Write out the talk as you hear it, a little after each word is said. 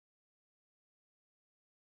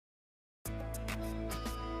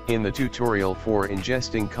In the tutorial for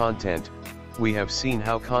ingesting content, we have seen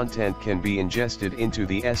how content can be ingested into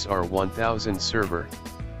the SR-1000 server.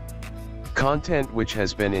 Content which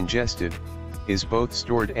has been ingested is both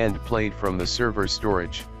stored and played from the server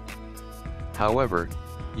storage. However,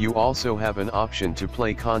 you also have an option to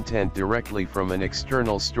play content directly from an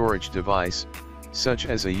external storage device, such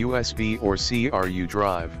as a USB or CRU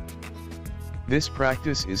drive. This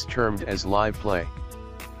practice is termed as live play.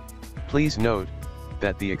 Please note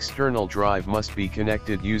that the external drive must be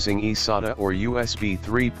connected using eSATA or USB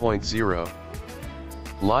 3.0.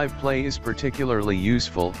 Live play is particularly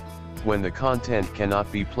useful when the content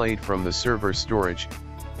cannot be played from the server storage,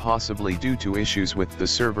 possibly due to issues with the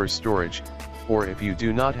server storage, or if you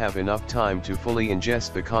do not have enough time to fully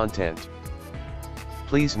ingest the content.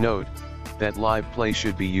 Please note that live play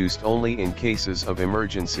should be used only in cases of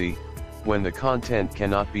emergency, when the content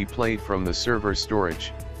cannot be played from the server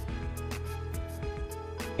storage.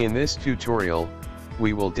 In this tutorial,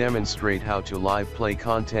 we will demonstrate how to live play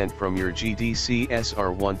content from your GDC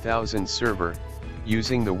SR-1000 server,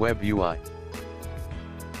 using the web UI.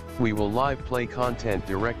 We will live play content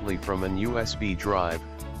directly from an USB drive,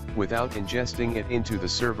 without ingesting it into the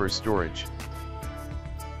server storage.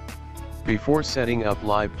 Before setting up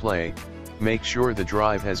live play, make sure the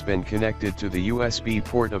drive has been connected to the USB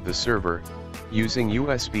port of the server, using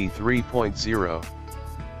USB 3.0.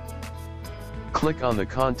 Click on the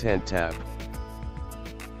Content tab.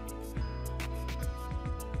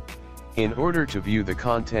 In order to view the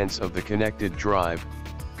contents of the connected drive,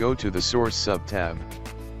 go to the Source sub-tab.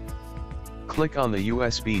 Click on the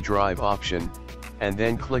USB drive option, and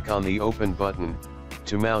then click on the Open button,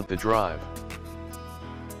 to mount the drive.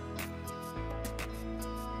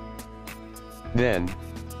 Then,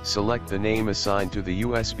 select the name assigned to the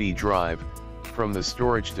USB drive, from the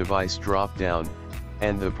Storage Device drop-down,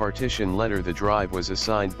 and the partition letter the drive was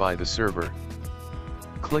assigned by the server.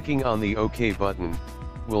 Clicking on the OK button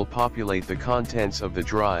will populate the contents of the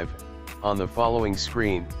drive, on the following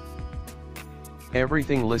screen.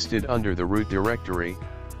 Everything listed under the root directory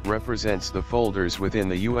represents the folders within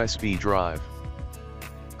the USB drive.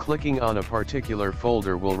 Clicking on a particular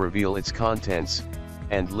folder will reveal its contents,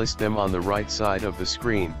 and list them on the right side of the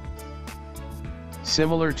screen.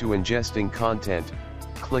 Similar to ingesting content,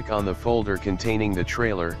 click on the folder containing the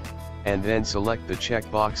trailer, and then select the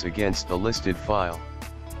checkbox against the listed file.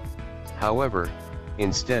 However,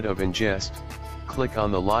 instead of ingest, click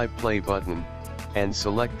on the Live Play button, and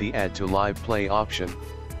select the Add to Live Play option.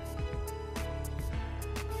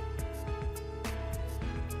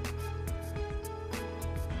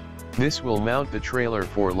 This will mount the trailer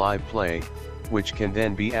for live play, which can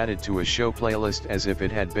then be added to a show playlist as if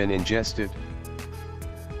it had been ingested.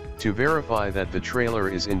 To verify that the trailer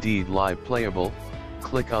is indeed live playable,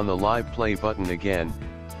 click on the Live Play button again,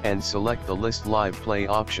 and select the List Live Play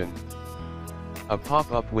option. A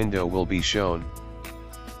pop-up window will be shown.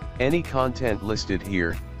 Any content listed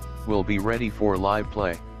here will be ready for live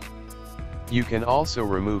play. You can also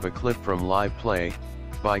remove a clip from live play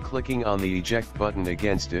by clicking on the Eject button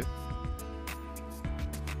against it.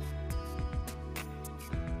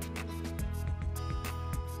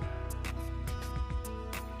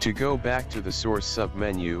 To go back to the Source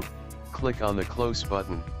sub-menu, click on the Close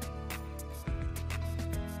button.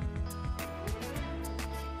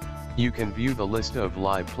 You can view the list of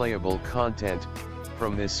live playable content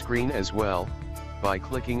from this screen as well, by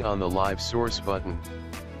clicking on the Live Source button.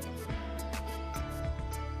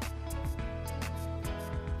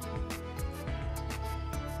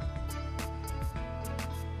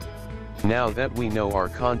 Now that we know our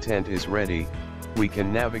content is ready, we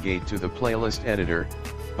can navigate to the playlist editor,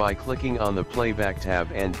 by clicking on the Playback tab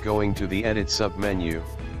and going to the Edit sub-menu.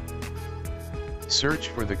 Search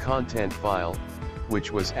for the content file,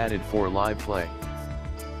 which was added for live play.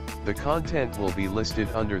 The content will be listed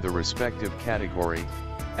under the respective category,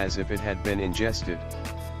 as if it had been ingested.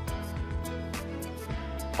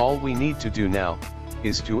 All we need to do now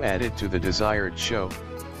is to add it to the desired show,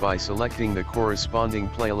 by selecting the corresponding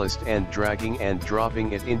playlist and dragging and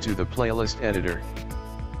dropping it into the playlist editor.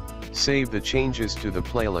 Save the changes to the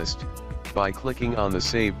playlist, by clicking on the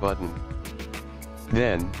Save button.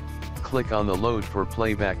 Then, click on the Load for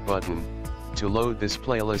Playback button, to load this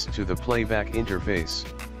playlist to the playback interface.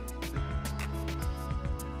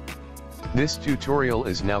 This tutorial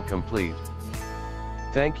is now complete.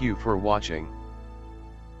 Thank you for watching.